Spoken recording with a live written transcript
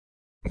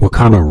What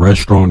kind of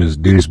restaurant is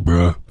this,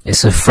 bruh?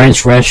 It's a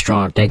French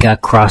restaurant. They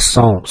got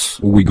croissants.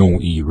 What we gonna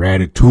eat?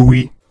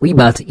 Ratatouille? We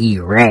about to eat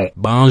rat.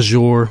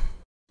 Bonjour.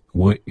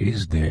 What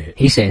is that?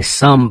 He said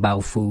something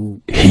about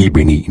food. He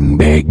been eating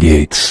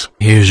baguettes.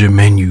 Here's your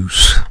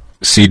menus.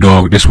 See,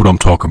 dog, this what I'm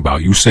talking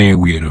about. You saying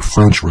we at a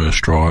French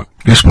restaurant.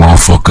 This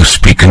motherfucker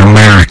speaking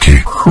American.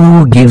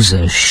 Who gives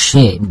a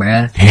shit,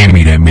 bruh? Hand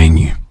me that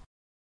menu.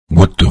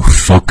 What the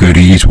fuck are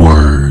these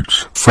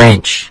words?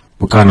 French.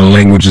 What kind of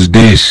language is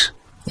this?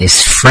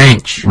 It's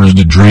French. Where's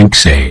the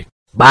drinks at?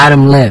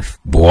 Bottom left.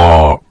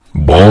 Bois.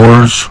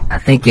 Bars? I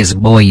think it's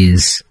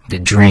boys, the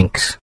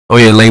drinks. Oh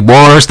yeah, les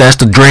bars, that's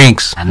the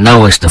drinks. I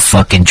know it's the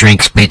fucking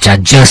drinks, bitch. I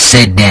just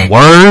said that.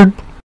 Word?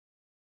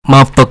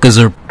 Motherfuckers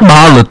are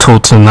volatile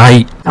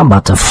tonight. I'm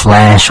about to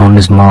flash on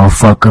this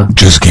motherfucker.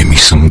 Just give me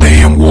some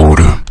damn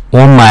water.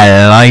 On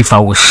my life, I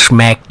will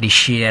smack the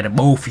shit out of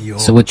both of y'all.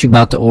 So what you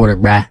about to order,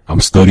 bruh?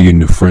 I'm studying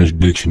the French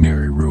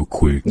dictionary real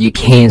quick. You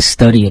can't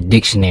study a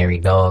dictionary,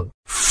 dog.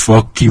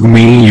 Fuck you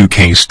mean you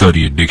can't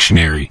study a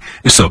dictionary?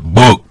 It's a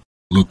book.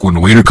 Look, when the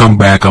waiter come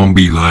back, I'm gonna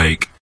be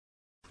like,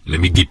 let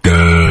me get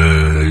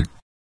the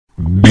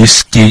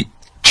biscuit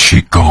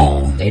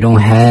chicken. They don't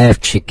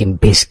have chicken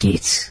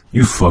biscuits.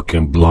 You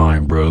fucking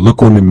blind, bro.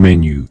 Look on the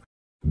menu.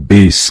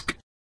 Bisque.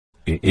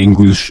 In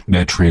English,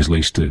 that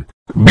translates to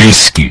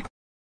biscuit.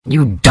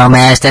 You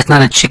dumbass, that's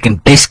not a chicken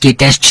biscuit,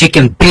 that's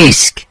chicken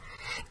bisque.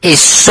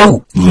 It's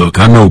soup. Look,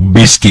 I know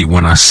biscuit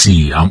when I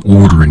see it. I'm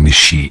ordering this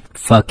shit.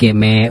 Fuck it,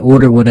 man.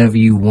 Order whatever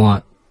you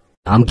want.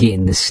 I'm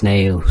getting the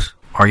snails.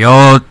 Are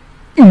y'all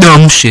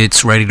dumb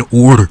shits ready to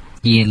order?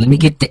 Yeah, let me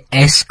get the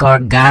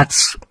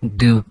escargots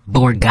de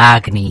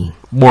Bourgogne.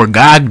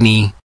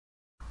 Bourgogne?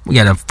 We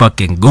got a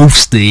fucking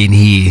goofster in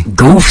here.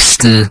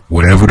 Goofster?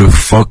 Whatever the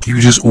fuck you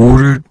just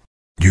ordered,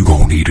 you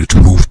gon' need a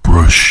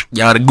toothbrush.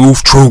 Y'all the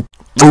goof troop.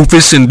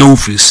 Goofus and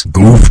doofus.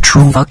 Goof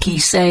troop? Fuck he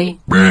say?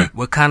 Bruh.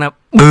 What kind of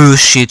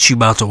bullshit you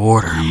about to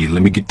order? Yeah,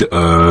 let me get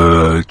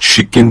the,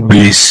 chicken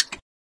bisque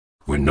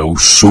with no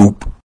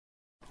soup.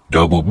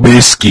 Double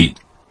biscuit.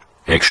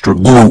 Extra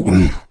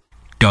gluten.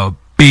 The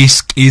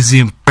bisque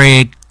isn't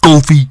bread,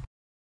 goofy.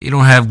 It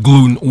don't have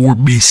gluten or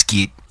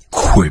biscuit.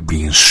 Quit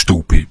being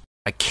stupid.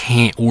 I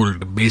can't order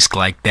the bisque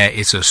like that.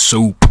 It's a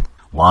soup.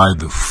 Why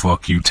the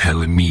fuck you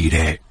telling me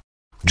that?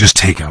 Just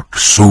take out the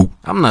soup.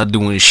 I'm not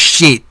doing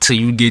shit till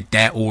you get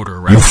that order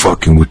right. You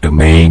fucking with the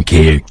main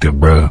character,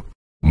 bruh.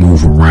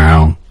 Move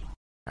around.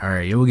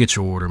 Alright, you'll get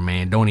your order,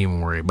 man. Don't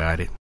even worry about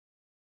it.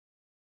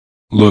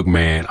 Look,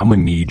 man, I'ma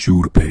need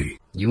you to pay.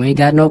 You ain't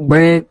got no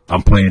bread?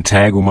 I'm playing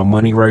tag with my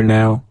money right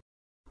now,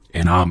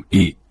 and I'm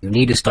it. You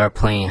need to start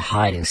playing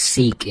hide and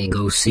seek and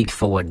go seek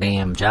for a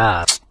damn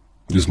job.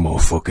 This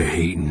motherfucker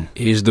hating.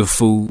 Here's the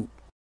food.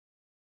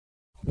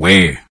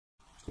 Where?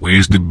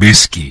 Where's the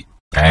biscuit?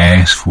 I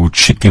asked for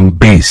chicken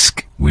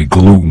bisque with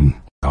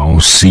gluten. I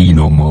don't see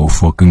no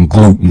motherfucking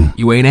gluten.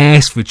 You ain't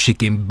asked for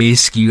chicken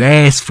bisque, you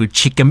asked for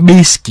chicken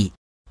biscuit.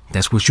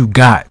 That's what you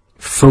got.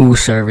 Food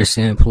service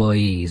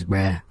employees,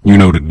 bruh. You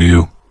know the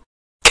deal.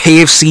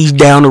 KFC's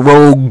down the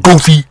road,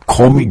 goofy.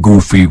 Call me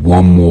Goofy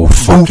one more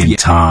fucking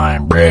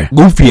time, bruh.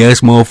 Goofy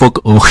ass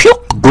motherfucker. Oh,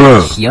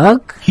 Bruh,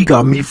 Yuck. he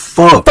got me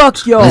fucked.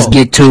 fuck y'all. Let's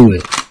get to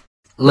it.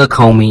 Look,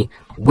 homie,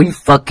 we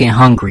fucking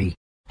hungry.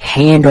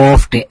 Hand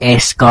off the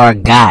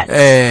escargot.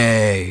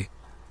 Hey,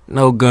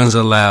 no guns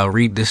allowed.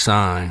 Read the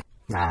sign.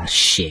 Ah,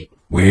 shit.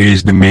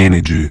 Where's the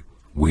manager?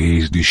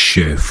 Where's the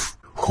chef?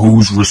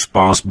 Who's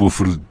responsible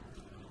for the...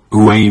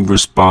 Who ain't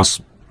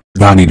responsible?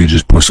 I need to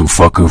just put some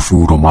fucking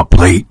food on my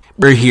plate.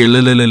 Right here,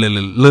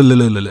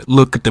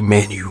 look at the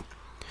menu.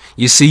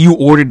 You see, you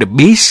ordered the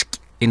bisque,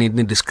 and in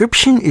the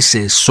description it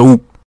says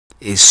soap.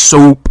 It's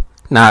soap,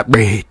 not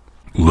bread.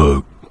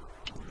 Look,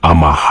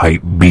 I'm a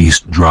hype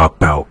beast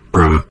dropout,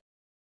 bruh.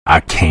 I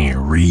can't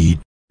read.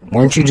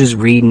 Weren't you just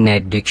reading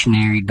that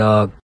dictionary,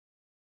 dog?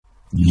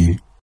 Yeah.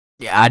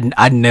 Yeah,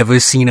 I never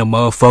seen a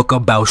motherfucker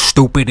about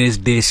stupid as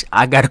this.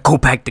 I gotta go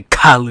back to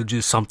college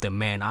or something,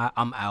 man.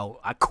 I'm out.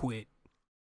 I quit.